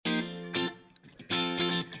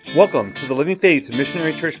Welcome to the Living Faith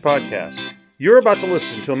Missionary Church podcast. You're about to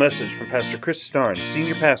listen to a message from Pastor Chris Starn,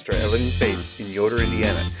 Senior Pastor at Living Faith in Yoder,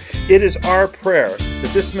 Indiana. It is our prayer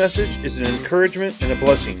that this message is an encouragement and a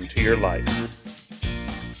blessing to your life.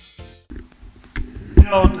 You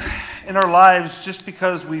know, in our lives, just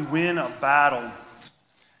because we win a battle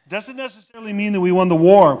doesn't necessarily mean that we won the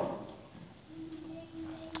war.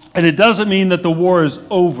 And it doesn't mean that the war is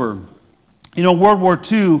over. You know, World War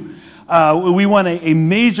II, we won a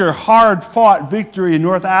major, hard-fought victory in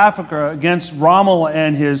North Africa against Rommel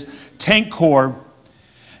and his tank corps.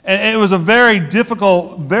 And it was a very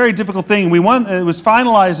difficult thing. We won. It was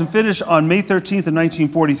finalized and finished on May 13th of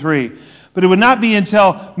 1943. But it would not be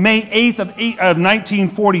until May 8th of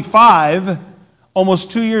 1945,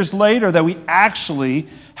 almost 2 years later, that we actually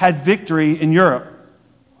had victory in Europe.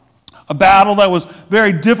 A battle that was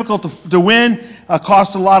very difficult to win,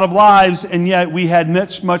 cost a lot of lives, and yet we had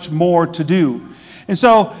much more to do. And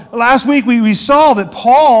so last week we saw that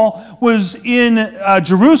Paul was in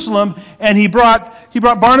Jerusalem, and he brought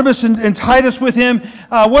Barnabas and Titus with him.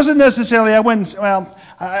 Wasn't necessarily,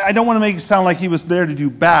 I don't want to make it sound like he was there to do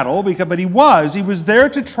battle, but he was. He was there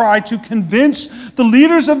to try to convince the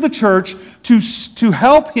leaders of the church to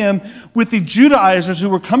help him with the Judaizers who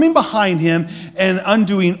were coming behind him and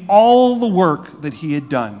undoing all the work that he had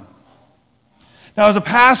done. Now, as a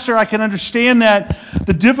pastor, I can understand that,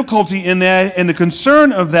 the difficulty in that and the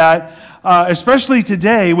concern of that, especially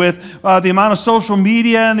today with the amount of social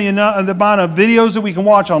media and the amount of videos that we can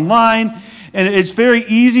watch online. And it's very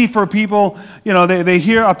easy for people, you know, they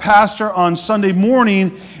hear a pastor on Sunday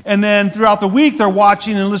morning, and then throughout the week they're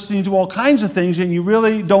watching and listening to all kinds of things, and you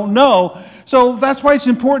really don't know. So that's why it's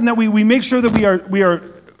important that we make sure that we are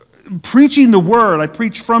preaching the Word. I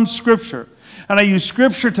preach from Scripture, and I use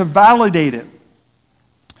Scripture to validate it.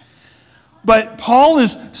 But Paul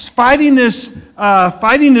is fighting this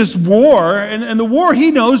war, and the war he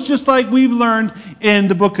knows, just like we've learned in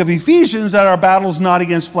the book of Ephesians, that our battle is not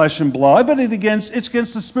against flesh and blood, but it's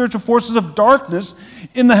against the spiritual forces of darkness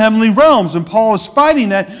in the heavenly realms. And Paul is fighting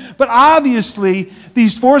that. But obviously,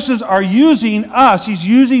 these forces are using us. He's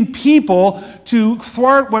using people to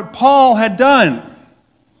thwart what Paul had done.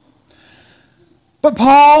 But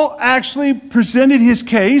Paul actually presented his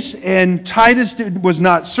case, and Titus was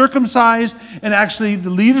not circumcised, and actually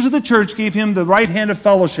the leaders of the church gave him the right hand of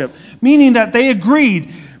fellowship, meaning that they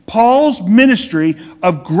agreed Paul's ministry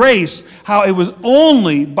of grace, how it was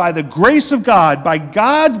only by the grace of God, by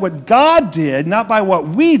God, what God did, not by what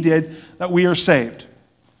we did, that we are saved.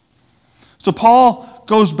 So Paul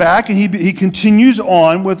goes back and he continues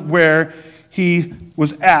on with where he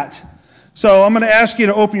was at. So I'm going to ask you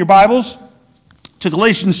to open your Bibles to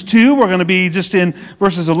Galatians 2. We're going to be just in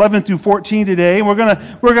verses 11 through 14 today. We're going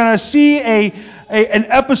to see an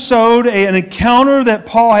episode, an encounter that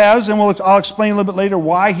Paul has, and I'll explain a little bit later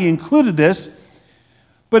why he included this.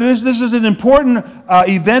 But this is an important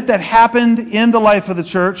event that happened in the life of the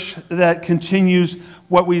church that continues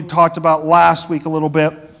what we talked about last week a little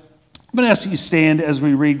bit. I'm going to ask you to stand as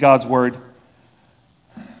we read God's Word.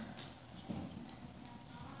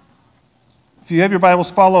 If you have your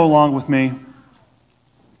Bibles, follow along with me.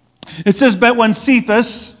 It says, "But when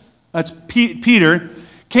Cephas," that's Peter,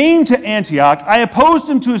 "came to Antioch, I opposed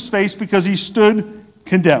him to his face because he stood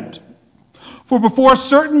condemned. For before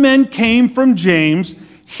certain men came from James,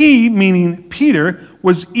 he," meaning Peter,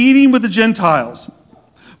 "was eating with the Gentiles.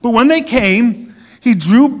 But when they came, he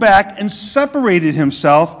drew back and separated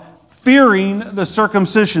himself, fearing the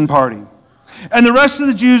circumcision party. And the rest of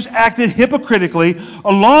the Jews acted hypocritically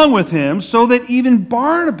along with him, so that even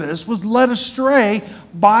Barnabas was led astray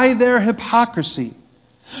by their hypocrisy.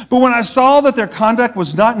 But when I saw that their conduct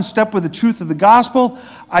was not in step with the truth of the gospel,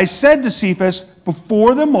 I said to Cephas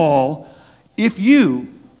before them all, 'If you,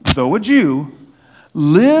 though a Jew,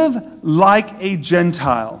 live like a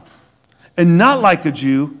Gentile and not like a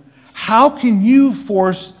Jew, how can you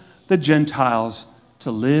force the Gentiles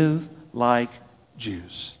to live like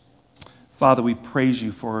Jews?'" Father, we praise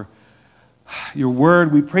you for your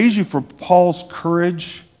word. We praise you for Paul's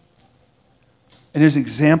courage and his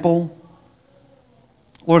example.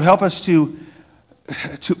 Lord, help us to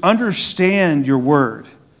understand your word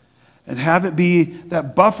and have it be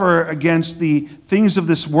that buffer against the things of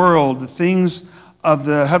this world, the things of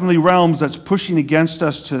the heavenly realms that's pushing against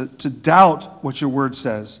us to doubt what your word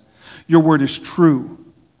says. Your word is true.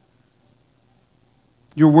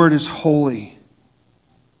 Your word is holy.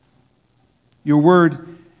 Your word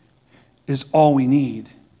is all we need.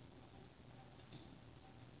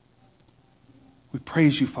 We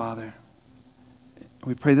praise you, Father.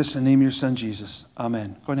 We pray this in the name of your Son, Jesus. Amen.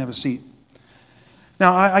 Go ahead and have a seat.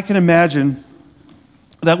 Now, I can imagine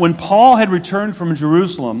that when Paul had returned from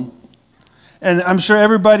Jerusalem, and I'm sure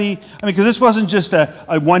everybody, because this wasn't just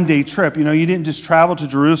a one-day trip. You didn't just travel to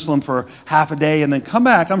Jerusalem for half a day and then come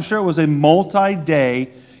back. I'm sure it was a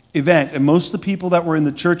multi-day event. And most of the people that were in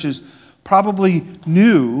the churches probably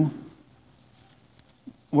knew,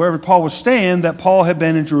 wherever Paul was staying, that Paul had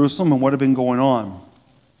been in Jerusalem and what had been going on.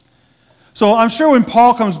 So I'm sure when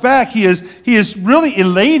Paul comes back, he is really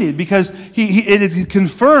elated because it is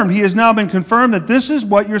confirmed. He has now been confirmed that this is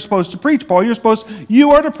what you're supposed to preach, Paul.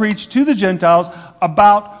 You are to preach to the Gentiles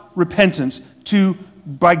about repentance,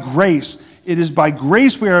 by grace. It is by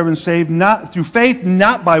grace we are saved, not through faith,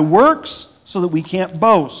 not by works, so that we can't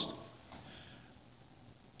boast.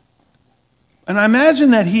 And I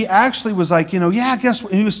imagine that he actually was like, I guess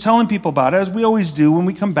he was telling people about it, as we always do when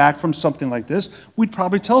we come back from something like this. We'd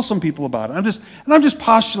probably tell some people about it. I'm just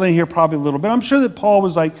postulating here probably a little bit. I'm sure that Paul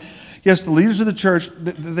was like, yes, the leaders of the church,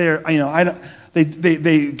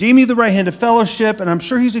 they gave me the right hand of fellowship, and I'm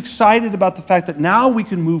sure he's excited about the fact that now we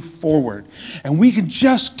can move forward and we can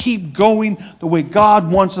just keep going the way God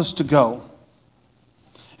wants us to go.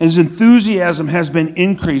 And his enthusiasm has been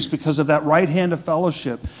increased because of that right hand of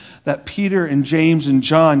fellowship that Peter and James and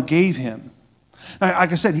John gave him. Now,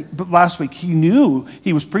 like I said last week, he knew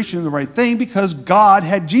he was preaching the right thing because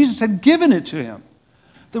Jesus had given it to him.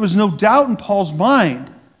 There was no doubt in Paul's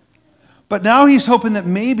mind. But now he's hoping that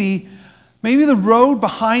maybe the road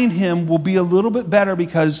behind him will be a little bit better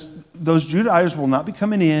because those Judaizers will not be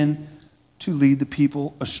coming in to lead the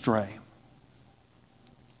people astray.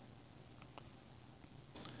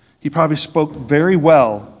 He probably spoke very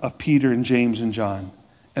well of Peter and James and John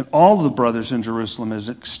and all of the brothers in Jerusalem as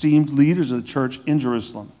esteemed leaders of the church in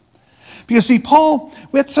Jerusalem. Because see, Paul,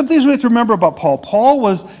 some things we have to remember about Paul. Paul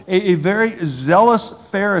was a very zealous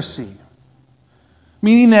Pharisee.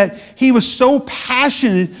 Meaning that he was so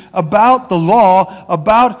passionate about the law,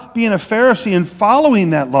 about being a Pharisee and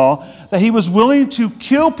following that law, that he was willing to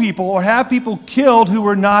kill people or have people killed who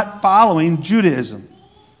were not following Judaism.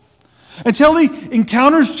 Until he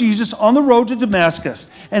encounters Jesus on the road to Damascus.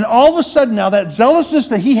 And all of a sudden now that zealousness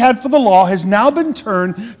that he had for the law has now been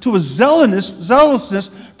turned to a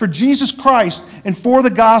zealousness for Jesus Christ and for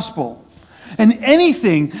the gospel. And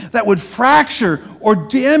anything that would fracture or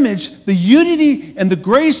damage the unity and the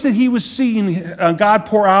grace that he was seeing God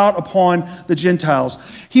pour out upon the Gentiles,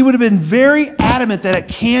 he would have been very adamant that it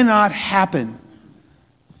cannot happen.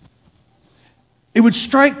 It would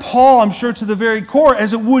strike Paul, I'm sure, to the very core,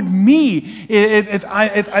 as it would me,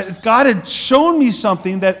 if God had shown me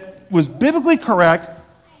something that was biblically correct,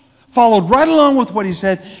 followed right along with what he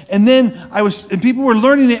said, and then and people were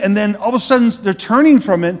learning it, and then all of a sudden they're turning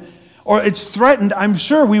from it, or it's threatened. I'm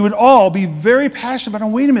sure we would all be very passionate about,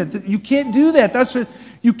 oh, wait a minute, you can't do that.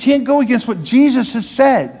 You can't go against what Jesus has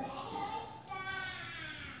said.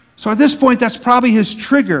 So at this point, that's probably his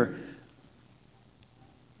trigger.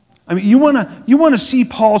 You want to see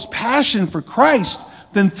Paul's passion for Christ,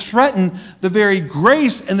 then threaten the very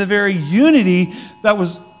grace and the very unity that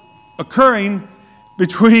was occurring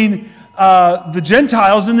between the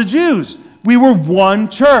Gentiles and the Jews. We were one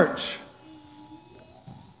church.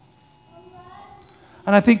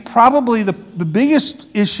 And I think probably the biggest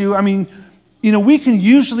issue, we can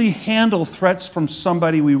usually handle threats from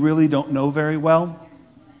somebody we really don't know very well.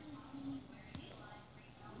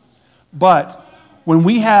 But when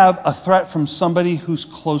we have a threat from somebody who's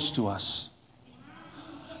close to us,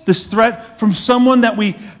 this threat from someone that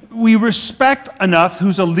we respect enough,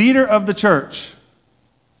 who's a leader of the church,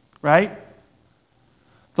 right?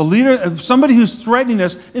 The leader of somebody who's threatening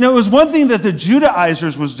us. It was one thing that the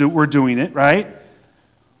Judaizers were doing it, right?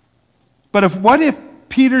 But what if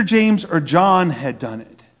Peter, James, or John had done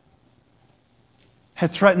it?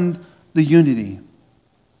 Had threatened the unity?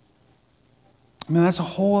 That's a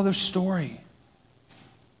whole other story.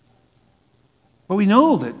 But we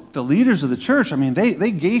know that the leaders of the church,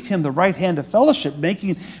 they gave him the right hand of fellowship,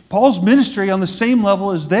 making Paul's ministry on the same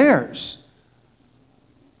level as theirs.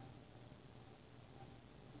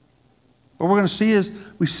 What we're going to see is,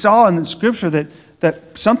 we saw in the Scripture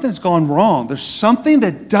that something's gone wrong. There's something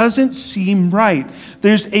that doesn't seem right.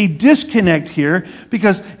 There's a disconnect here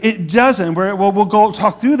because it doesn't. We'll go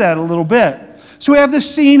talk through that a little bit. So we have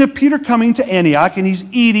this scene of Peter coming to Antioch, and he's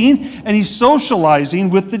eating and he's socializing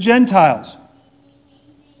with the Gentiles.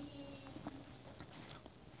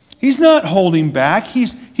 He's not holding back.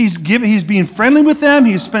 He's being friendly with them.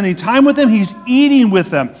 He's spending time with them. He's eating with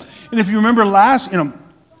them. And if you remember I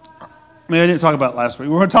didn't talk about it last week.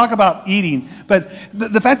 We're going to talk about eating. But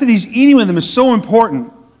the fact that he's eating with them is so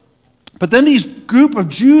important. But then these group of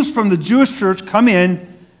Jews from the Jewish church come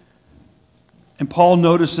in, and Paul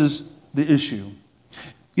notices the issue.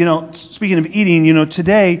 Speaking of eating,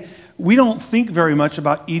 today we don't think very much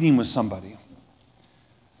about eating with somebody.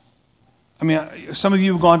 I mean, some of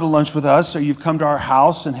you have gone to lunch with us, or you've come to our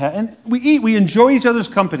house, and we eat. We enjoy each other's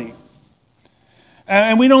company.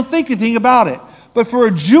 And we don't think anything about it. But for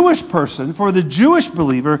a Jewish person, for the Jewish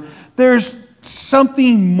believer, there's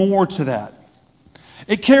something more to that.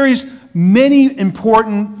 It carries many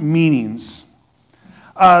important meanings.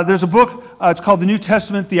 There's a book, it's called The New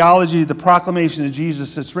Testament Theology, The Proclamation of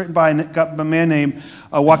Jesus. It's written by a man named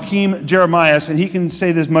Joachim Jeremias, and he can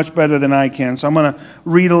say this much better than I can. So I'm going to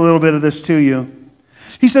read a little bit of this to you.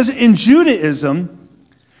 He says, in Judaism,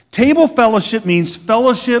 table fellowship means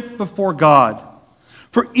fellowship before God.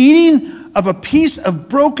 For eating of a piece of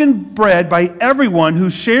broken bread by everyone who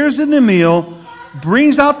shares in the meal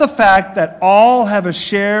brings out the fact that all have a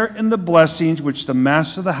share in the blessings which the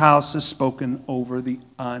master of the house has spoken over the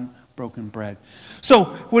unbroken bread. So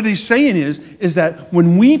what he's saying is that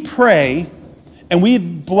when we pray and we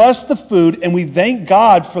bless the food and we thank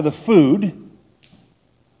God for the food,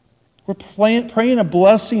 we're praying a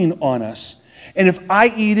blessing on us. And if I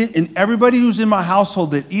eat it and everybody who's in my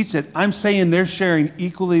household that eats it, I'm saying they're sharing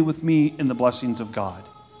equally with me in the blessings of God.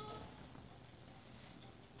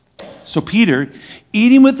 So Peter,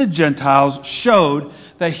 eating with the Gentiles, showed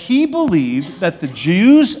that he believed that the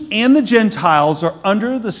Jews and the Gentiles are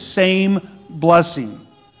under the same blessing.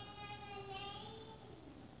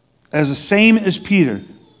 As the same as Peter.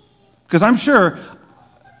 Because I'm sure,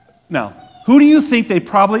 now, who do you think they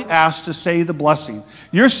probably asked to say the blessing?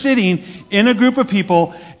 You're sitting in a group of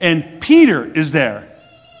people and Peter is there.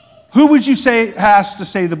 Who would you say has to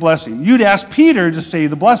say the blessing? You'd ask Peter to say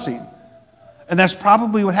the blessing. And that's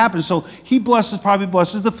probably what happens. So he probably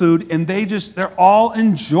blesses the food, and they're all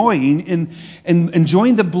enjoying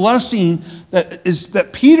the blessing that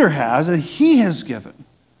Peter has, that he has given.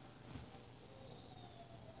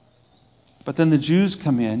 But then the Jews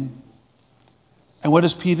come in, and what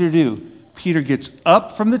does Peter do? Peter gets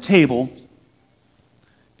up from the table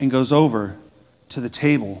and goes over to the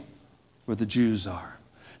table where the Jews are.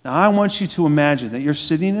 Now I want you to imagine that you're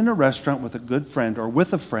sitting in a restaurant with a good friend or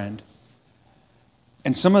with a friend,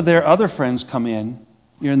 and some of their other friends come in.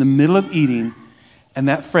 You're in the middle of eating, and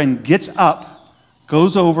that friend gets up,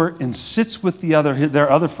 goes over and sits with their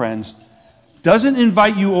other friends, doesn't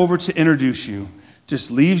invite you over to introduce you, just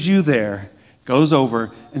leaves you there, goes over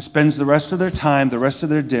and spends the rest of their time, the rest of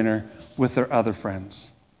their dinner with their other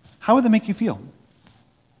friends. How would that make you feel?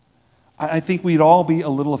 I think we'd all be a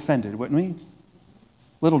little offended, wouldn't we? A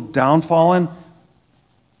little downfallen.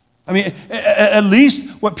 I mean, at least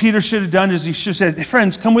what Peter should have done is he should have said, hey,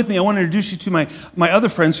 friends, come with me. I want to introduce you to my other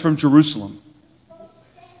friends from Jerusalem.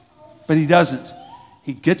 But he doesn't.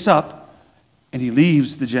 He gets up and he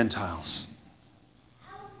leaves the Gentiles.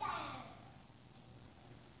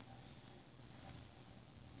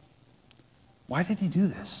 Why did he do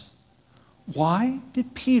this? Why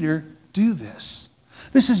did Peter do this?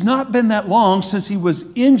 This has not been that long since he was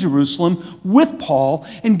in Jerusalem with Paul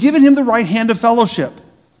and given him the right hand of fellowship.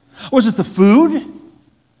 Was it the food?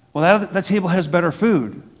 Well, that table has better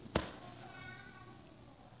food.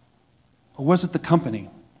 Or was it the company?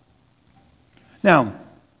 Now,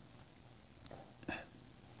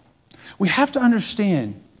 we have to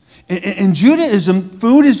understand, in Judaism,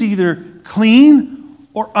 food is either clean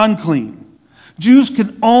or unclean. Jews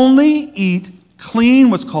can only eat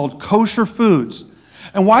clean, what's called kosher foods.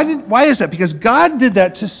 And why is that? Because God did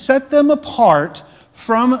that to set them apart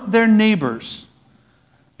from their neighbors.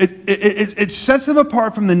 It sets them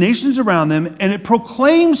apart from the nations around them, and it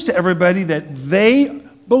proclaims to everybody that they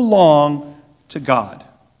belong to God.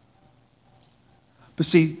 But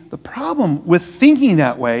see, the problem with thinking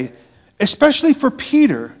that way, especially for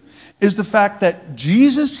Peter, is the fact that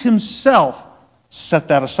Jesus himself set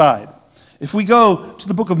that aside. If we go to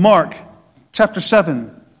the book of Mark, chapter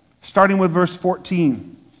 7, starting with verse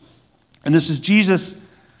 14, and this is Jesus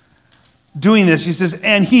doing this. He says,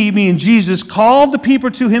 and he, meaning Jesus, called the people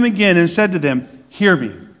to him again and said to them, hear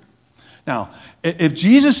me. Now, if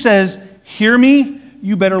Jesus says, hear me,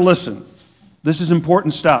 you better listen. This is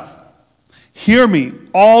important stuff. Hear me,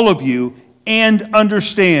 all of you, and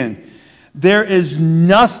understand. There is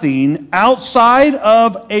nothing outside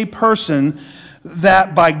of a person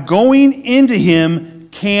that by going into him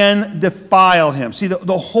can defile him. See,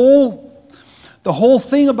 the whole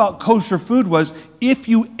thing about kosher food was if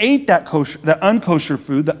you ate the unkosher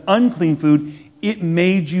food, the unclean food, it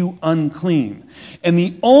made you unclean. And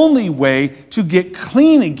the only way to get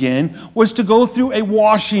clean again was to go through a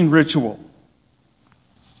washing ritual.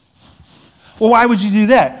 Well, why would you do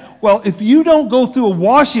that? Well, if you don't go through a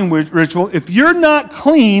washing ritual, if you're not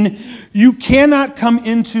clean, You cannot come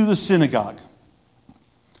into the synagogue.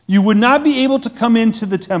 You would not be able to come into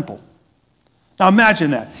the temple. Now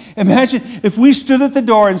imagine that. Imagine if we stood at the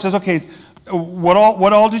door and says, okay, what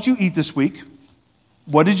all did you eat this week?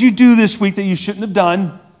 What did you do this week that you shouldn't have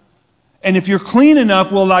done? And if you're clean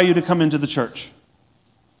enough, we'll allow you to come into the church.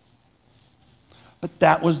 But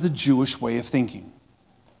that was the Jewish way of thinking.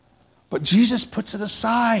 But Jesus puts it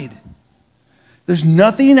aside. There's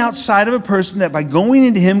nothing outside of a person that by going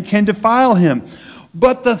into him can defile him.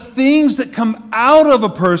 But the things that come out of a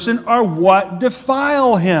person are what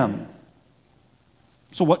defile him.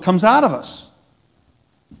 So what comes out of us?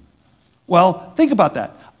 Well, think about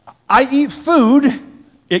that. I eat food,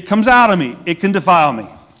 it comes out of me. It can defile me.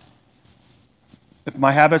 If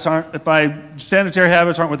my sanitary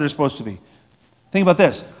habits aren't what they're supposed to be. Think about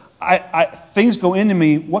this. Things go into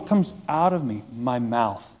me. What comes out of me? My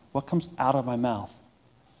mouth. What comes out of my mouth?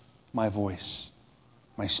 My voice.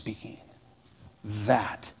 My speaking.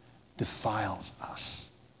 That defiles us.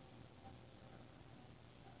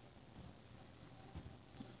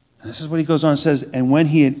 And this is what he goes on and says, and when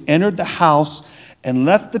he had entered the house and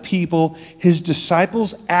left the people, his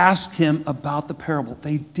disciples asked him about the parable.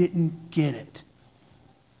 They didn't get it.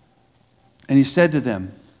 And he said to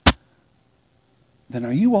them, then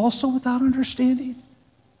are you also without understanding?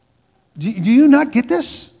 Do you not get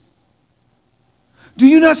this? Do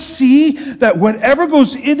you not see that whatever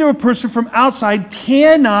goes into a person from outside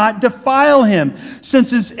cannot defile him,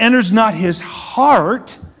 since it enters not his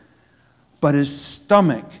heart, but his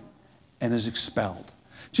stomach, and is expelled?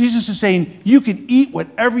 Jesus is saying, you can eat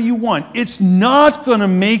whatever you want. It's not going to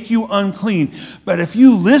make you unclean. But if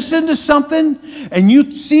you listen to something and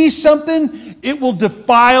you see something, it will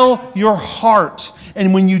defile your heart.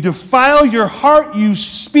 And when you defile your heart, you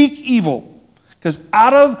speak evil. Because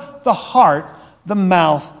out of the heart, the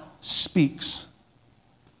mouth speaks.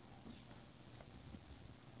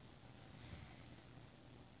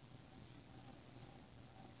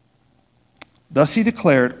 Thus he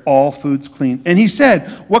declared all foods clean. And he said,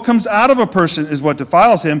 what comes out of a person is what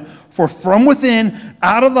defiles him. For from within,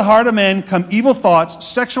 out of the heart of man, come evil thoughts,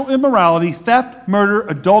 sexual immorality, theft, murder,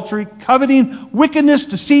 adultery, coveting, wickedness,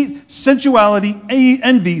 deceit, sensuality,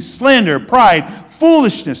 envy, slander, pride,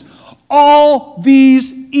 foolishness. All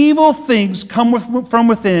these evil things come from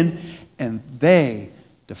within, and they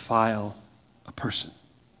defile a person.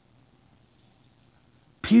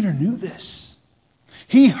 Peter knew this.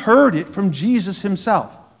 He heard it from Jesus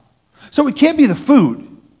himself. So it can't be the food.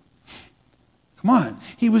 Come on.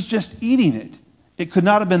 He was just eating it. It could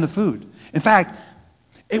not have been the food. In fact,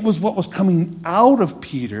 it was what was coming out of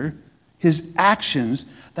Peter, his actions,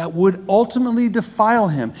 that would ultimately defile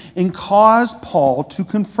him and cause Paul to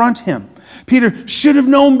confront him. Peter should have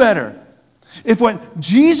known better. If what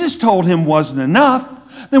Jesus told him wasn't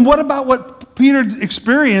enough, then what about what Peter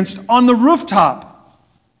experienced on the rooftop?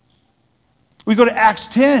 We go to Acts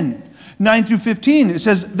 10, 9 through 15. It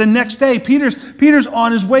says, the next day, Peter's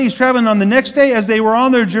on his way. He's traveling on the next day as they were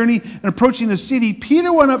on their journey and approaching the city.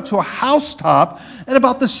 Peter went up to a housetop at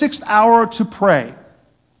about the 6th hour to pray.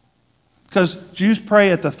 Because Jews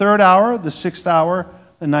pray at the 3rd hour, the 6th hour,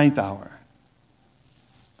 the 9th hour,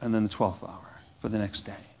 and then the 12th hour for the next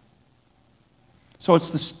day. So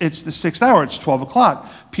it's the 6th hour. It's 12 o'clock.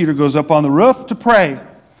 Peter goes up on the roof to pray.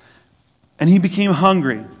 And he became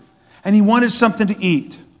hungry. And he wanted something to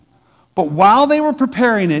eat. But while they were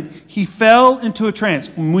preparing it, he fell into a trance.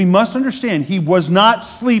 We must understand, he was not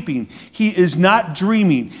sleeping. He is not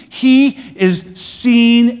dreaming. He is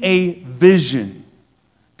seeing a vision.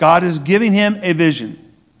 God is giving him a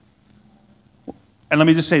vision. And let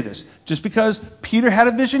me just say this. Just because Peter had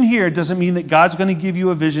a vision here doesn't mean that God's going to give you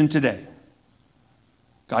a vision today.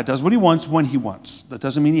 God does what he wants when he wants. That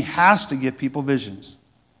doesn't mean he has to give people visions.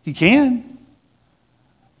 He can.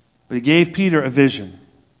 But he gave Peter a vision.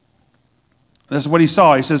 That's what he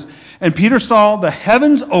saw. He says, and Peter saw the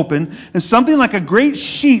heavens open and something like a great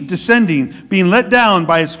sheet descending, being let down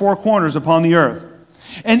by its 4 corners upon the earth.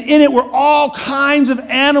 And in it were all kinds of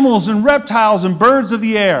animals and reptiles and birds of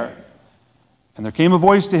the air. And there came a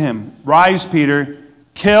voice to him, rise, Peter,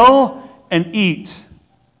 kill and eat.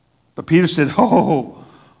 But Peter said,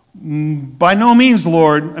 by no means,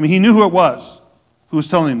 Lord. I mean, he knew who it was who was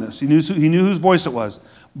telling him this. He knew whose voice it was.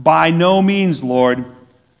 By no means, Lord.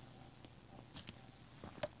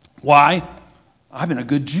 Why? I've been a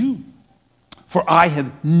good Jew. For I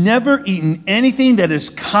have never eaten anything that is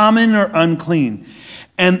common or unclean.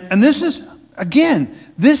 And this is, again,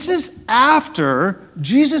 this is after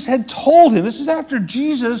Jesus had told him. This is after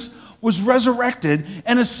Jesus was resurrected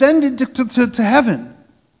and ascended to heaven,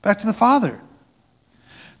 back to the Father.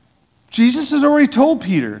 Jesus has already told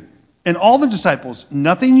Peter, And all the disciples,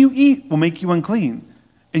 nothing you eat will make you unclean.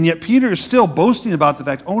 And yet Peter is still boasting about the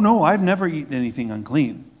fact, oh no, I've never eaten anything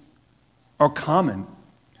unclean or common.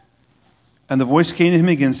 And the voice came to him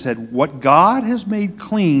again and said, what God has made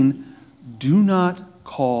clean, do not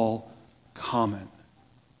call common.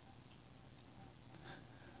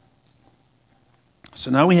 So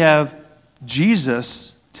now we have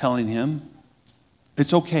Jesus telling him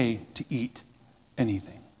it's okay to eat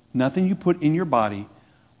anything. Nothing you put in your body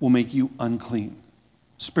will make you unclean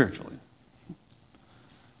spiritually.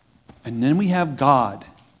 And then we have God,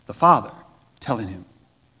 the Father, telling him,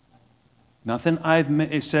 nothing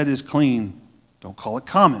I've said is clean. Don't call it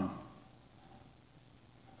common.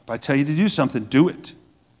 If I tell you to do something, do it.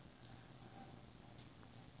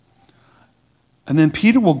 And then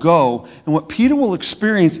Peter will go, and what Peter will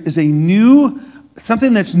experience is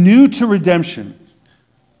something that's new to redemption.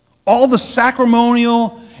 All the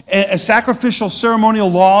sacrificial ceremonial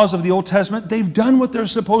laws of the Old Testament, they've done what they're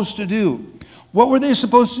supposed to do. What were they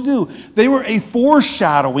supposed to do? They were a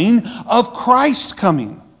foreshadowing of Christ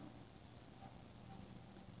coming.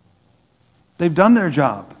 They've done their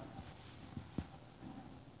job.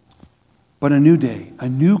 But a new day, a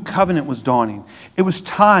new covenant was dawning. It was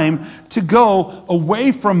time to go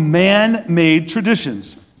away from man-made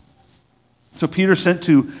traditions. So Peter sent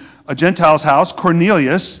to a Gentile's house,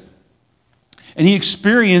 Cornelius, and he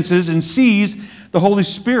experiences and sees the Holy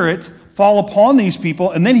Spirit fall upon these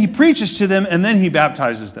people, and then he preaches to them, and then he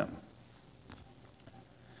baptizes them.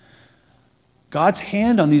 God's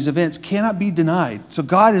hand on these events cannot be denied. So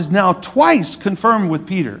God is now twice confirmed with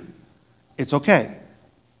Peter. It's okay.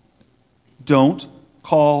 Don't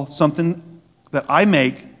call something that I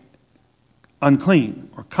make unclean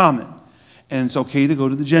or common. And it's okay to go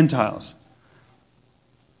to the Gentiles.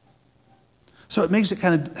 So it makes it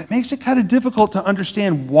kind of difficult to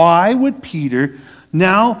understand, why would Peter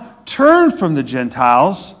now turn from the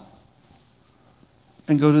Gentiles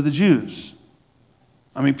and go to the Jews?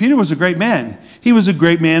 I mean, Peter was a great man. He was a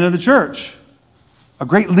great man of the church, a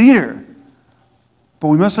great leader. But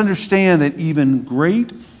we must understand that even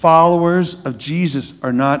great followers of Jesus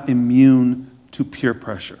are not immune to peer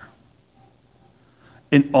pressure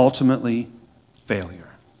and ultimately failure.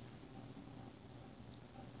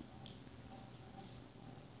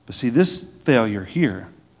 But see, this failure here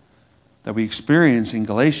that we experience in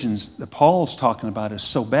Galatians that Paul's talking about is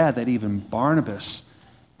so bad that even Barnabas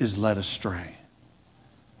is led astray.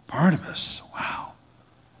 Barnabas, wow.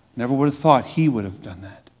 Never would have thought he would have done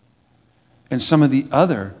that. And some of the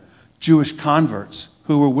other Jewish converts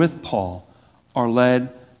who were with Paul are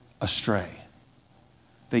led astray.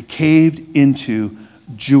 They caved into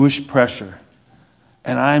Jewish pressure.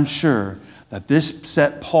 And I'm sure that this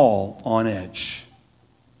set Paul on edge.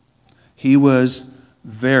 He was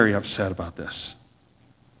very upset about this.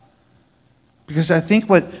 Because I think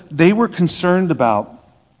what they were concerned about,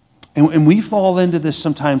 and we fall into this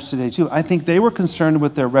sometimes today too, I think they were concerned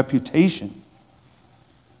with their reputation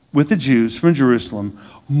with the Jews from Jerusalem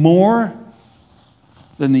more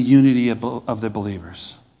than the unity of the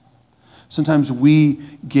believers. Sometimes we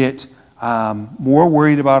get more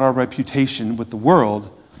worried about our reputation with the world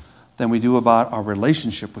than we do about our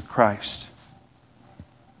relationship with Christ.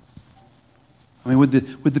 I mean, would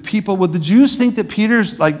the Jews think that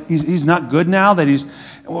Peter's like he's not good now? That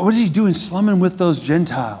what is he doing slumming with those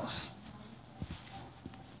Gentiles?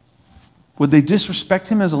 Would they disrespect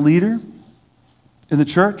him as a leader in the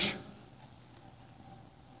church?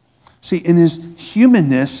 See, in his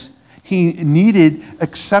humanness, he needed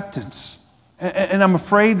acceptance. And I'm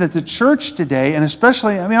afraid that the church today, and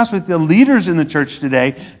especially, I'll be honest with you, the leaders in the church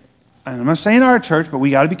today, and I'm not saying our church, but we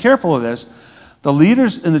got to be careful of this. The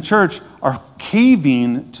leaders in the church are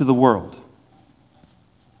caving to the world.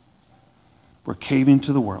 We're caving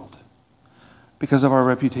to the world because of our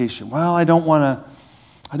reputation. Well, I don't want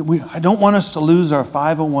us to lose our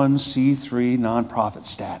 501c3 nonprofit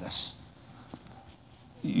status.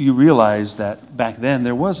 You realize that back then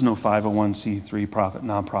there was no 501c3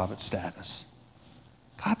 nonprofit status.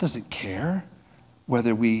 God doesn't care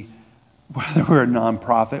whether we're a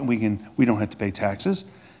nonprofit and we don't have to pay taxes.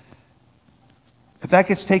 If that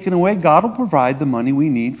gets taken away, God will provide the money we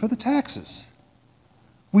need for the taxes.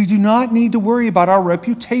 We do not need to worry about our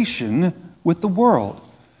reputation with the world.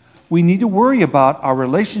 We need to worry about our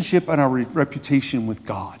relationship and our reputation with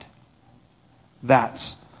God.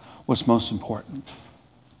 That's what's most important.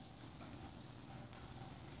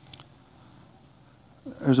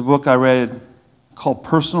 There's a book I read called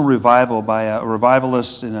Personal Revival by a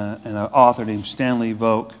revivalist and an author named Stanley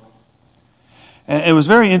Vogt. And it was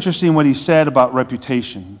very interesting what he said about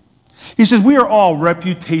reputation. He says, we are all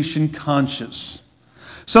reputation conscious.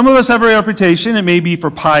 Some of us have a reputation. It may be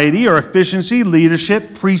for piety or efficiency,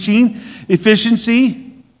 leadership, preaching,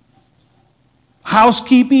 efficiency,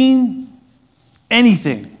 housekeeping,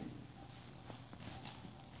 anything.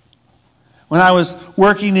 When I was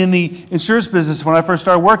working in the insurance business, when I first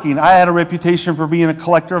started working, I had a reputation for being a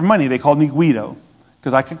collector of money. They called me Guido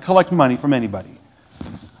because I could collect money from anybody.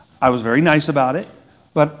 I was very nice about it,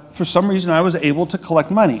 but for some reason I was able to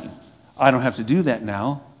collect money. I don't have to do that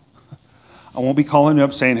now. I won't be calling you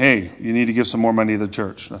up saying, hey, you need to give some more money to the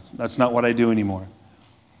church. That's not what I do anymore.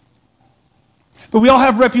 But we all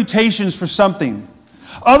have reputations for something.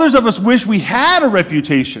 Others of us wish we had a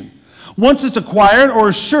reputation. Once it's acquired or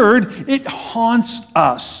assured, it haunts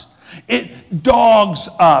us. It dogs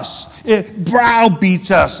us. It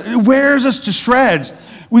browbeats us. It wears us to shreds.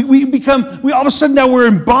 We all of a sudden now we're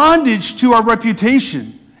in bondage to our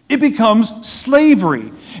reputation. It becomes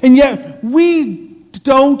slavery. And yet we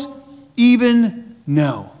don't even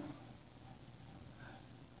know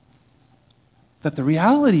that the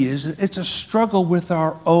reality is it's a struggle with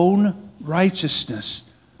our own righteousness.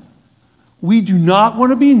 We do not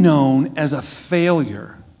want to be known as a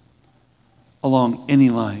failure along any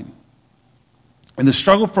line. And the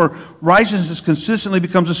struggle for righteousness consistently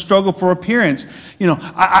becomes a struggle for appearance.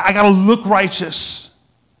 I got to look righteous.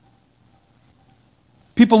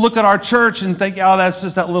 People look at our church and think, oh, that's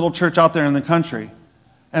just that little church out there in the country.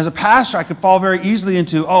 As a pastor, I could fall very easily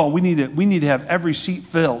into, we need to have every seat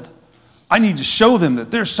filled. I need to show them that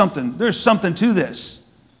there's something to this.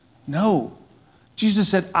 No. Jesus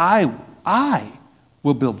said, I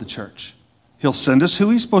will build the church. He'll send us who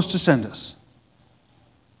He's supposed to send us.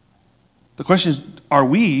 The question is, are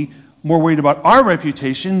we more worried about our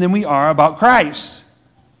reputation than we are about Christ?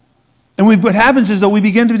 And what happens is that we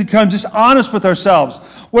begin to become dishonest with ourselves.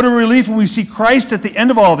 What a relief when we see Christ at the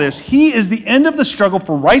end of all this. He is the end of the struggle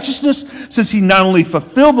for righteousness, since He not only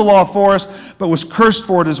fulfilled the law for us, but was cursed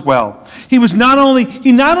for it as well. He not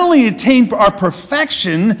only attained our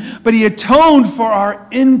perfection, but He atoned for our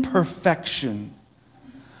imperfection.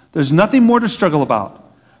 There's nothing more to struggle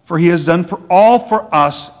about, for He has done all for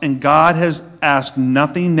us, and God has asked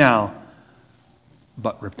nothing now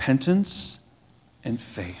but repentance and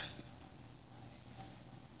faith.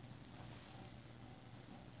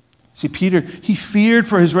 See, Peter, he feared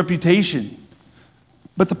for his reputation.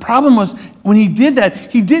 But the problem was, when he did that,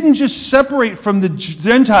 he didn't just separate from the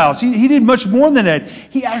Gentiles. He did much more than that.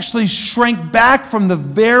 He actually shrank back from the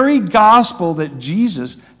very gospel that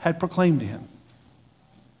Jesus had proclaimed to him.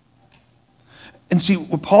 And see,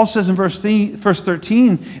 what Paul says in verse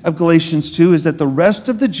 13 of Galatians 2 is that the rest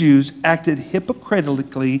of the Jews acted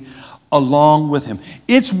hypocritically along with him.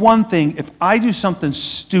 It's one thing if I do something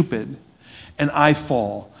stupid and I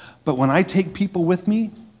fall. But when I take people with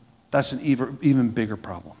me, that's an even bigger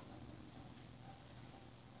problem.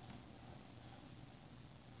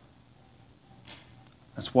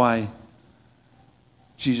 That's why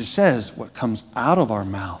Jesus says what comes out of our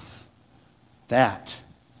mouth, that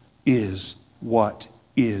is what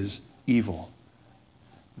is evil.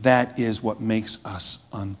 That is what makes us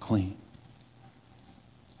unclean.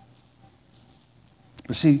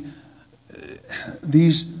 But see,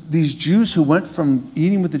 these Jews who went from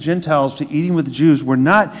eating with the Gentiles to eating with the Jews were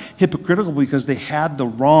not hypocritical because they had the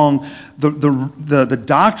wrong, the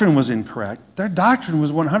doctrine was incorrect. Their doctrine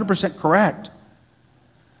was 100% correct.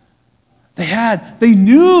 They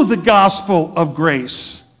knew the gospel of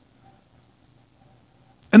grace.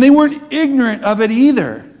 And they weren't ignorant of it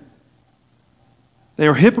either. They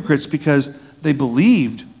were hypocrites because they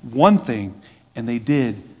believed one thing and they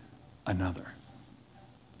did another.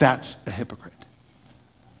 That's a hypocrite.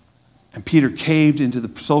 And Peter caved into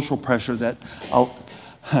the social pressure that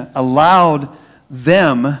allowed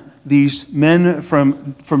them, these men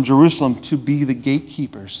from Jerusalem, to be the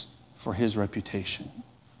gatekeepers for his reputation.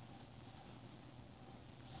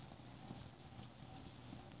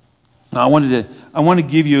 Now, I want to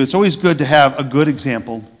give you, it's always good to have a good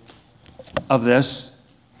example of this,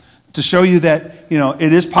 to show you that,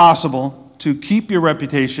 it is possible to keep your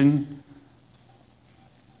reputation.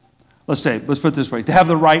 Let's put it this way, to have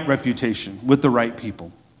the right reputation with the right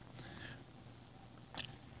people.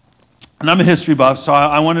 And I'm a history buff, so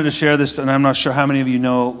I wanted to share this, and I'm not sure how many of you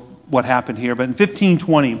know what happened here, but in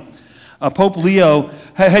 1520, Pope Leo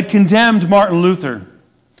had condemned Martin Luther.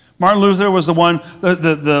 Martin Luther was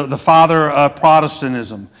the father of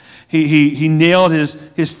Protestantism. He nailed his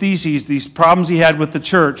theses, these problems he had with the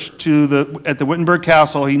church, at the Wittenberg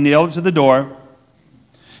Castle. He nailed it to the door.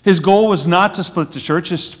 His goal was not to split the church.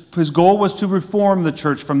 His goal was to reform the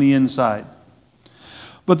church from the inside.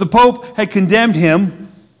 But the Pope had condemned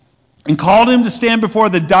him and called him to stand before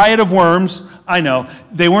the Diet of Worms I know.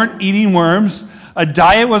 They weren't eating worms. A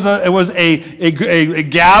diet was a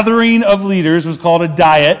gathering of leaders. It was called a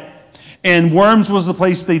diet. And Worms was the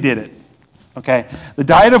place they did it. Okay, the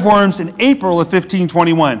Diet of Worms in April of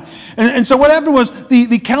 1521. And so what happened was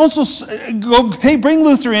the councils bring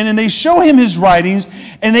Luther in and they show him his writings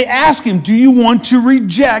and they ask him, do you want to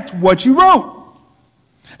reject what you wrote?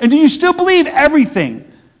 And do you still believe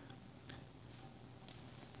everything?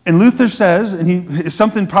 And Luther says, and it's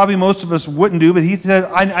something probably most of us wouldn't do, but he said,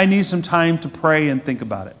 I need some time to pray and think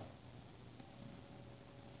about it.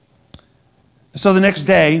 So the next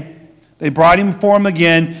day, they brought him before him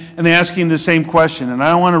again, and they asked him the same question. And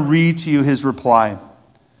I want to read to you his reply.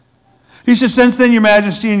 He says, since then your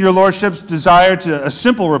majesty and your lordships desire a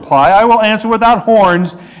simple reply, I will answer without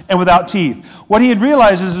horns and without teeth. What he had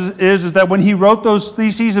realized is that when he wrote those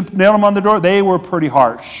theses and nailed them on the door, they were pretty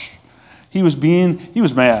harsh. He was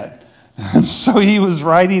mad. And so he was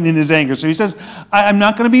writing in his anger. So he says, I'm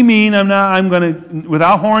not going to be mean. I'm going to,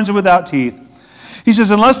 without horns and without teeth. He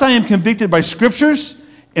says, unless I am convicted by scriptures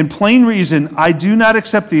and plain reason, I do not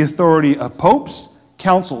accept the authority of popes,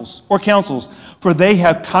 councils, for they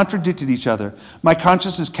have contradicted each other. My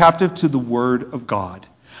conscience is captive to the word of God.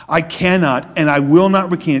 I cannot and I will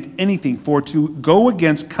not recant anything, for to go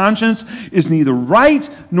against conscience is neither right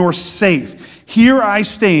nor safe. Here I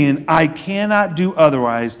stand, I cannot do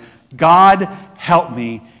otherwise. God help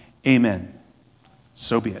me. Amen.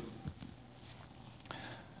 So be it.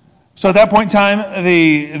 So at that point in time,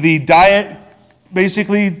 the Diet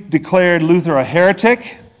basically declared Luther a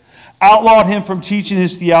heretic, outlawed him from teaching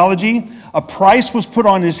his theology. A price was put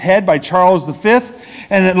on his head by Charles V,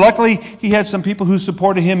 and then luckily he had some people who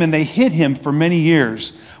supported him, and they hid him for many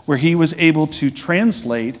years, where he was able to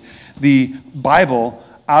translate the Bible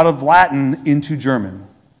out of Latin into German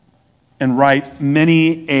and write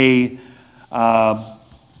many a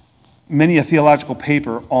theological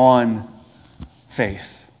paper on faith.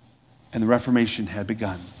 And the Reformation had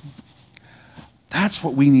begun. That's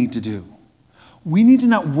what we need to do. We need to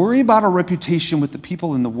not worry about our reputation with the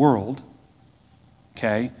people in the world,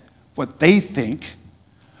 okay, what they think.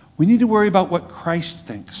 We need to worry about what Christ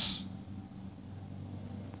thinks.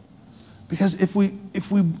 Because if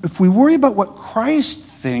we worry about what Christ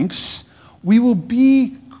thinks, we will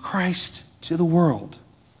be Christ to the world.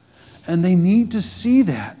 And they need to see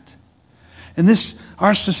that. And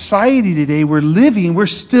our society today, we're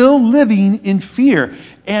still living in fear.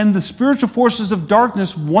 And the spiritual forces of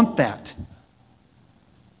darkness want that.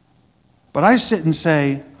 But I sit and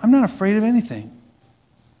say, I'm not afraid of anything.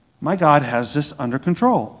 My God has this under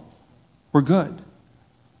control. We're good.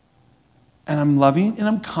 And I'm loving and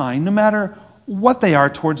I'm kind no matter what they are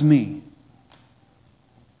towards me.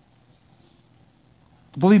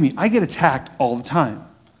 Believe me, I get attacked all the time.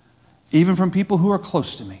 Even from people who are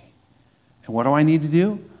close to me. And what do I need to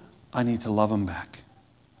do? I need to love them back.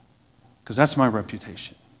 Because that's my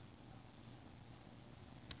reputation.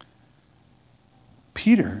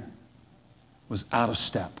 Peter was out of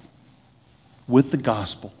step with the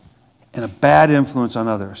gospel and a bad influence on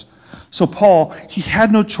others. So Paul, he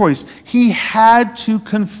had no choice. He had to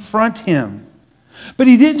confront him. But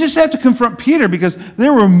he didn't just have to confront Peter, because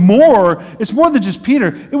there were more. It's more than just Peter.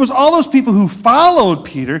 It was all those people who followed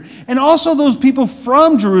Peter, and also those people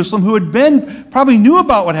from Jerusalem who probably knew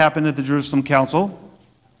about what happened at the Jerusalem Council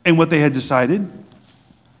and what they had decided.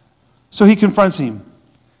 So he confronts him,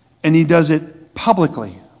 and he does it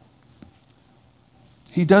publicly.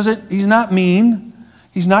 He's not mean.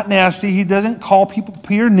 He's not nasty. He doesn't call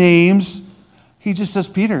Peter names. He just says,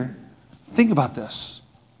 Peter, think about this.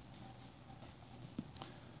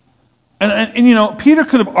 And Peter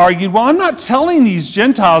could have argued, well, I'm not telling these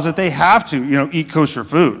Gentiles that they have to, eat kosher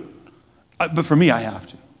food. But for me, I have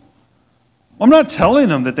to. I'm not telling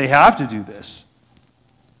them that they have to do this.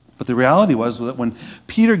 But the reality was that when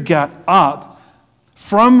Peter got up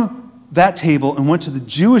from that table and went to the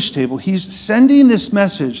Jewish table, he's sending this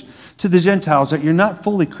message to the Gentiles that you're not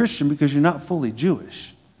fully Christian because you're not fully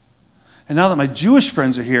Jewish. And now that my Jewish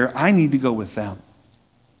friends are here, I need to go with them.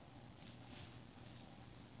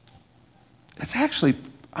 It's actually,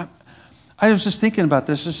 I was just thinking about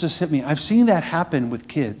this. This just hit me. I've seen that happen with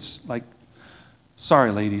kids.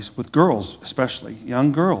 Sorry, ladies, with girls especially,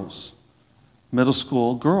 young girls, middle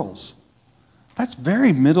school girls. That's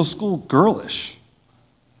very middle school girlish.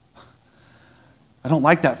 I don't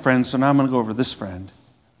like that friend, so now I'm going to go over this friend.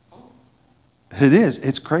 It is.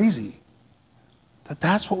 It's crazy.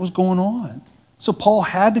 That's what was going on. So Paul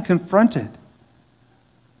had to confront it.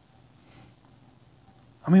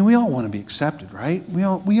 I mean, we all want to be accepted, right?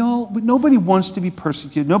 Nobody wants to be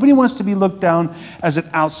persecuted. Nobody wants to be looked down as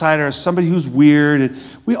an outsider, as somebody who's weird. And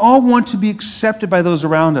we all want to be accepted by those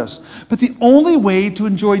around us. But the only way to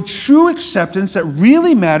enjoy true acceptance that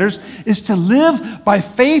really matters is to live by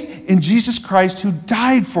faith in Jesus Christ who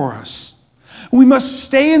died for us. We must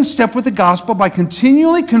stay in step with the gospel by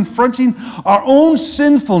continually confronting our own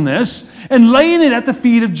sinfulness and laying it at the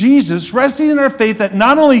feet of Jesus, resting in our faith that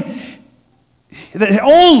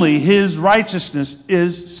only His righteousness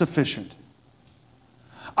is sufficient.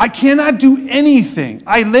 I cannot do anything.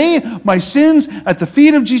 I lay my sins at the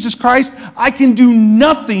feet of Jesus Christ. I can do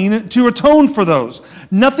nothing to atone for those.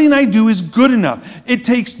 Nothing I do is good enough. It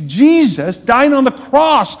takes Jesus dying on the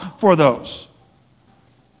cross for those.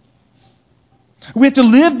 We have to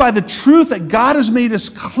live by the truth that God has made us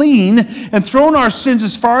clean and thrown our sins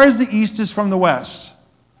as far as the east is from the west.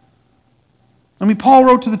 I mean, Paul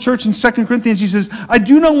wrote to the church in 2 Corinthians, he says, I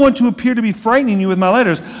do not want to appear to be frightening you with my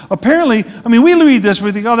letters. Apparently, we read this,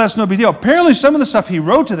 we think, oh, that's no big deal. Apparently, some of the stuff he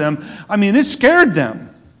wrote to them, it scared them.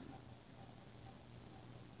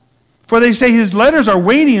 For they say his letters are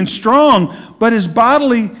weighty and strong, but his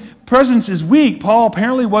bodily presence is weak. Paul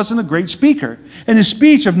apparently wasn't a great speaker, and his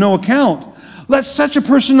speech of no account. Let such a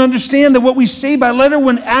person understand that what we say by letter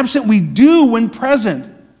when absent, we do when present.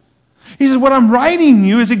 He says, what I'm writing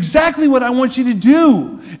you is exactly what I want you to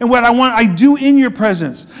do and what I do in your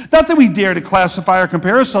presence. Not that we dare to classify or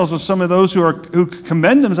compare ourselves with some of those who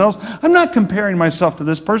commend themselves. I'm not comparing myself to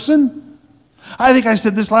this person. I think I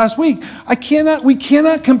said this last week. We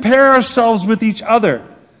cannot compare ourselves with each other.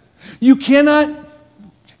 You cannot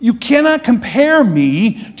compare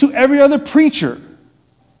me to every other preacher.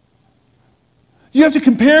 You have to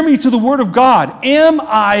compare me to the Word of God. Am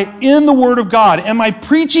I in the Word of God? Am I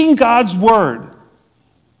preaching God's Word?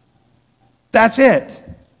 That's it.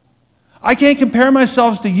 I can't compare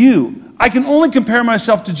myself to you. I can only compare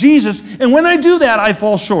myself to Jesus, and when I do that, I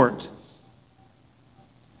fall short.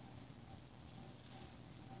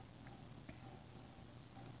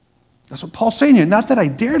 That's what Paul's saying here. Not that I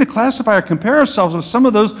dare to classify or compare ourselves with some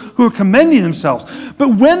of those who are commending themselves.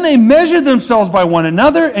 But when they measure themselves by one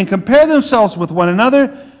another and compare themselves with one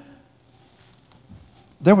another,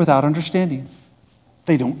 they're without understanding.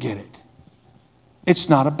 They don't get it. It's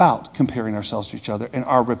not about comparing ourselves to each other and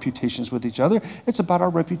our reputations with each other. It's about our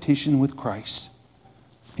reputation with Christ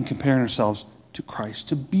and comparing ourselves to Christ,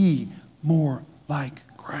 to be more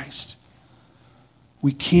like Christ.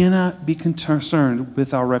 We cannot be concerned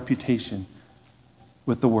with our reputation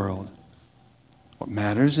with the world. What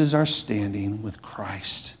matters is our standing with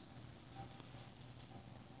Christ.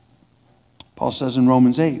 Paul says in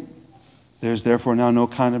Romans 8, there is therefore now no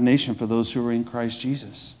condemnation for those who are in Christ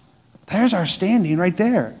Jesus. There's our standing right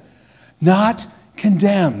there. Not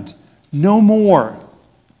condemned. No more.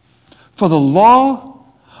 For the law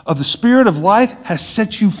of the Spirit of life has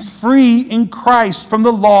set you free in Christ from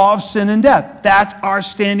the law of sin and death. That's our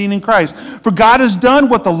standing in Christ. For God has done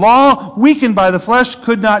what the law, weakened by the flesh,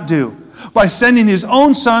 could not do. By sending His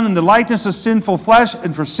own Son in the likeness of sinful flesh,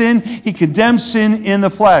 and for sin, He condemned sin in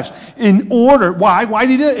the flesh. Why did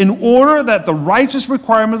He do it? In order that the righteous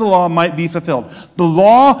requirement of the law might be fulfilled. The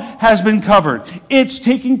law has been covered. It's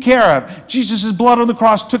taken care of. Jesus' blood on the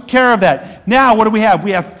cross took care of that. Now, what do we have?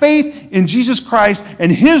 We have faith in Jesus Christ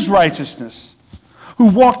and His righteousness, who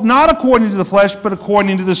walked not according to the flesh, but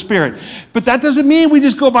according to the Spirit. But that doesn't mean we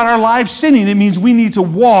just go about our lives sinning. It means we need to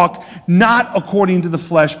walk not according to the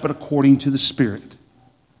flesh, but according to the Spirit.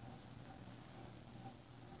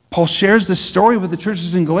 Paul shares this story with the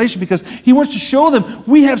churches in Galatia because he wants to show them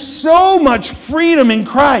we have so much freedom in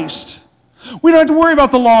Christ. We don't have to worry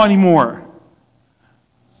about the law anymore.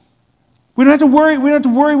 We don't have to worry. We don't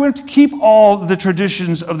have to keep all the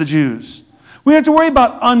traditions of the Jews. We don't have to worry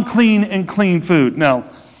about unclean and clean food.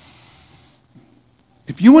 Now,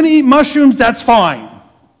 if you want to eat mushrooms, that's fine.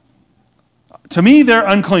 To me, they're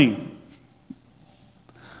unclean.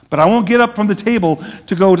 But I won't get up from the table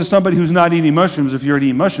to go to somebody who's not eating mushrooms if you're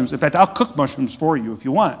eating mushrooms. In fact, I'll cook mushrooms for you if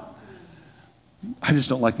you want. I just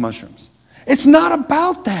don't like mushrooms. It's not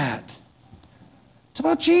about that. It's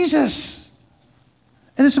about Jesus.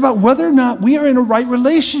 And it's about whether or not we are in a right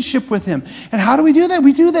relationship with Him. And how do we do that?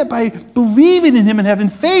 We do that by believing in Him and having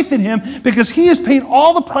faith in Him because He has paid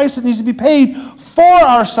all the price that needs to be paid for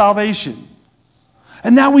our salvation.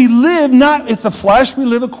 And now we live not with the flesh, we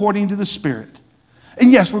live according to the Spirit.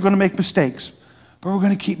 And yes, we're going to make mistakes, but we're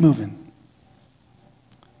going to keep moving.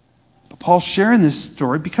 But Paul's sharing this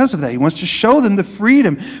story because of that. He wants to show them the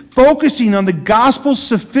freedom, focusing on the gospel's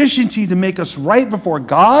sufficiency to make us right before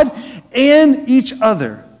God and each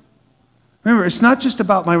other. Remember, it's not just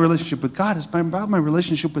about my relationship with God. It's about my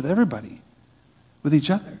relationship with everybody, with each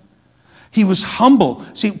other. He was humble.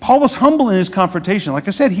 See, Paul was humble in his confrontation. Like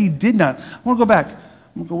I said, he did not. I want to go back. I'm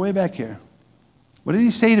going to go way back here. What did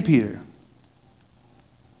he say to Peter?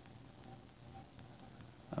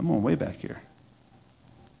 I'm going way back here.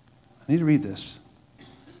 I need to read this.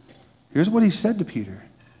 Here's what he said to Peter.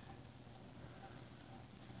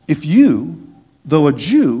 If you, though a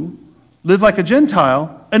Jew, live like a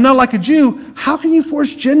Gentile and not like a Jew, how can you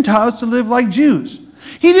force Gentiles to live like Jews?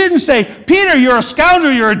 He didn't say, Peter, you're a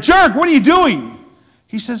scoundrel, you're a jerk, what are you doing?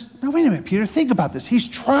 He says, no, wait a minute, Peter, think about this. He's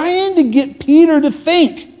trying to get Peter to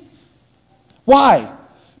think. Why?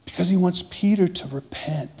 Because he wants Peter to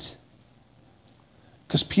repent.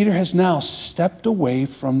 Because Peter has now stepped away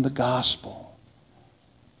from the gospel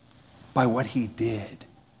by what he did.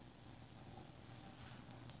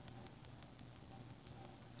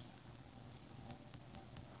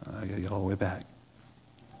 I got to get all the way back.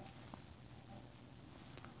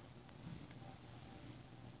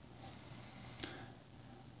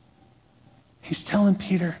 He's telling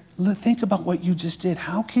Peter, think about what you just did.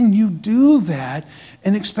 How can you do that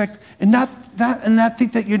and expect and not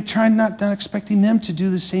think that you're trying not expecting them to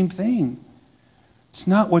do the same thing? It's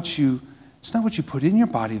not what you put in your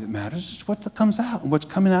body that matters. It's what comes out. And what's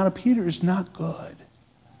coming out of Peter is not good.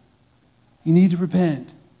 You need to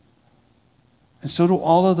repent. And so do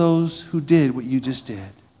all of those who did what you just did.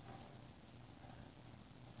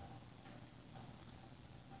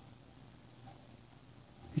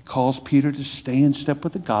 He calls Peter to stay in step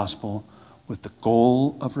with the gospel with the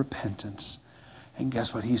goal of repentance. And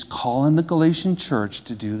guess what? He's calling the Galatian church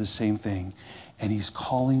to do the same thing. And he's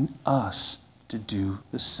calling us to do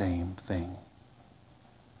the same thing.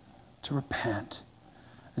 To repent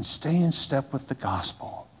and stay in step with the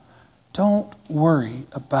gospel. Don't worry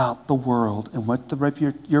about the world and what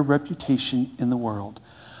your reputation in the world.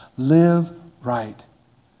 Live right.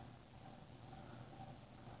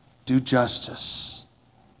 Do justice.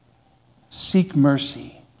 Seek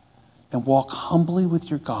mercy. And walk humbly with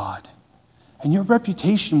your God. And your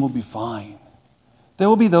reputation will be fine. There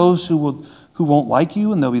will be those who won't like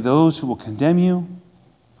you, and there will be those who will condemn you.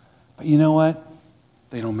 But you know what?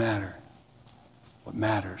 They don't matter. What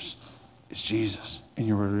matters is Jesus and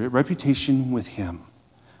your reputation with Him.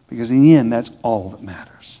 Because in the end, that's all that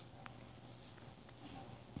matters.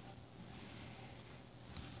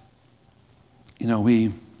 You know,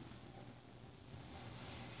 we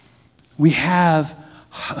have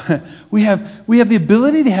the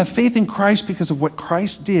ability to have faith in Christ because of what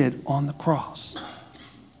Christ did on the cross.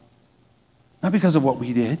 Not because of what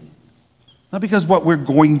we did. Not because of what we're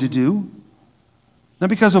going to do. Not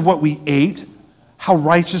because of what we ate, how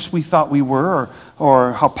righteous we thought we were,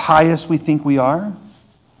 or how pious we think we are.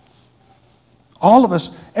 All of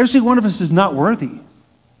us, every single one of us is not worthy.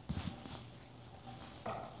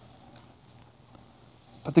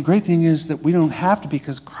 But the great thing is that we don't have to,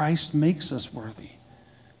 because Christ makes us worthy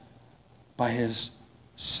by His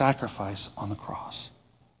sacrifice on the cross.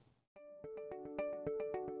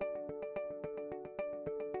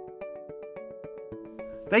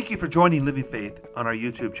 Thank you for joining Living Faith on our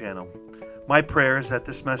YouTube channel. My prayer is that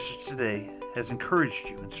this message today has encouraged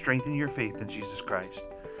you and strengthened your faith in Jesus Christ.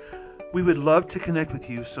 We would love to connect with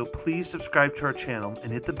you, so please subscribe to our channel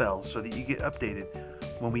and hit the bell so that you get updated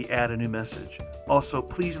when we add a new message. Also,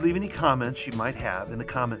 please leave any comments you might have in the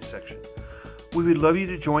comments section. We would love you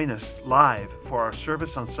to join us live for our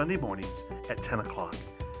service on Sunday mornings at 10 o'clock.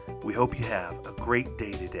 We hope you have a great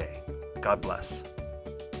day today. God bless.